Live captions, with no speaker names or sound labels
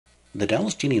The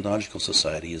Dallas Genealogical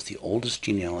Society is the oldest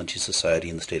genealogy society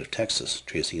in the state of Texas,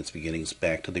 tracing its beginnings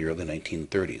back to the early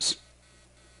 1930s.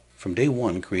 From day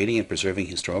one, creating and preserving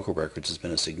historical records has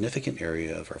been a significant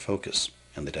area of our focus,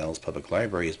 and the Dallas Public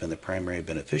Library has been the primary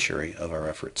beneficiary of our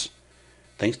efforts.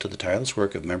 Thanks to the tireless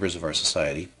work of members of our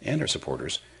society and our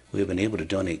supporters, we have been able to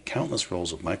donate countless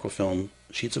rolls of microfilm,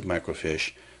 sheets of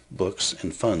microfiche, books,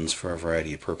 and funds for a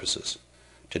variety of purposes.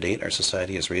 To date, our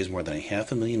society has raised more than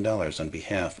 $500,000 on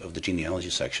behalf of the genealogy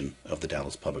section of the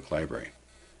Dallas Public Library.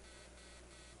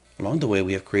 Along the way,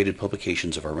 we have created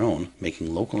publications of our own,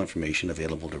 making local information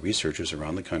available to researchers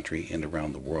around the country and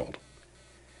around the world.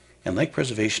 And like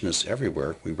preservationists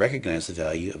everywhere, we recognize the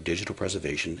value of digital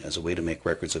preservation as a way to make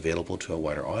records available to a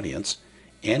wider audience,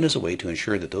 and as a way to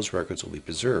ensure that those records will be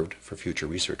preserved for future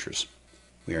researchers.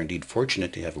 We are indeed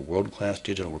fortunate to have a world-class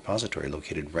digital repository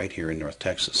located right here in North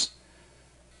Texas.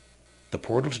 The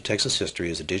Portal to Texas History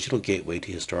is a digital gateway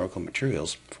to historical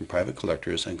materials from private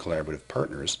collectors and collaborative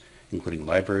partners, including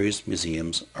libraries,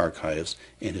 museums, archives,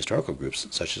 and historical groups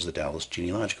such as the Dallas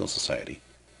Genealogical Society.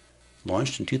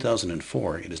 Launched in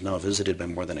 2004, it is now visited by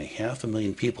more than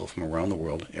 500,000 people from around the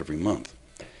world every month.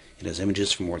 It has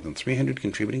images from more than 300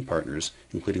 contributing partners,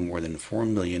 including more than 4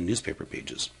 million newspaper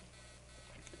pages.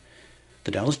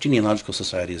 The Dallas Genealogical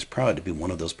Society is proud to be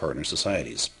one of those partner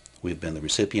societies. We have been the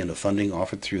recipient of funding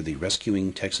offered through the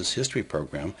Rescuing Texas History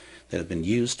program that have been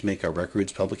used to make our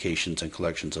records, publications, and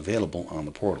collections available on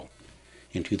the portal.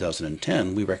 In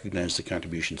 2010, we recognized the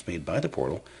contributions made by the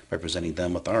portal by presenting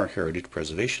them with our Heritage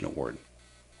Preservation Award.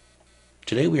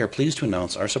 Today, we are pleased to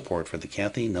announce our support for the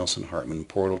Cathy Nelson Hartman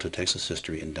Portal to Texas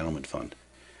History Endowment Fund.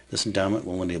 This endowment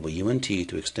will enable UNT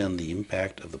to extend the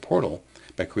impact of the portal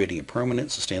by creating a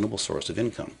permanent, sustainable source of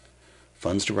income.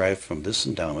 Funds derived from this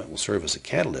endowment will serve as a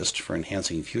catalyst for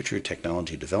enhancing future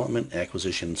technology development,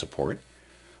 acquisition, and support,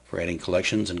 for adding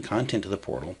collections and content to the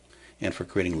portal, and for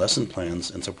creating lesson plans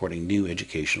and supporting new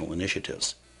educational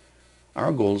initiatives.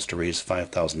 Our goal is to raise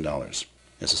 $5,000.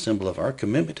 As a symbol of our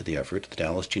commitment to the effort, the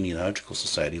Dallas Genealogical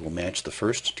Society will match the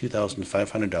first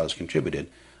 $2,500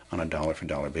 contributed on a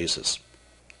dollar-for-dollar basis.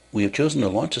 We have chosen to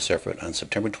launch this effort on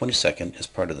September 22nd as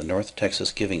part of the North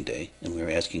Texas Giving Day, and we are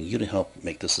asking you to help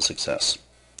make this a success.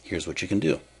 Here's what you can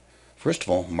do. First of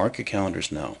all, mark your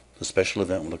calendars now. The special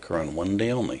event will occur on one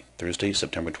day only, Thursday,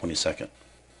 September 22nd.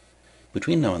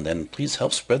 Between now and then, please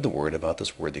help spread the word about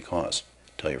this worthy cause.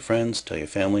 Tell your friends, tell your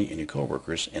family, and your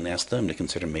coworkers, and ask them to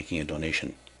consider making a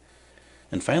donation.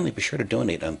 And finally, be sure to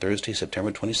donate on Thursday,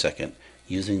 September 22nd,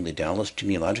 using the Dallas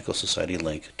Genealogical Society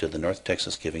link to the North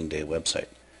Texas Giving Day website.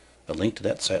 A link to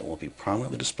that site will be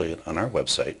prominently displayed on our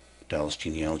website,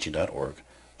 dallasgenealogy.org,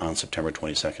 on September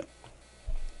 22nd.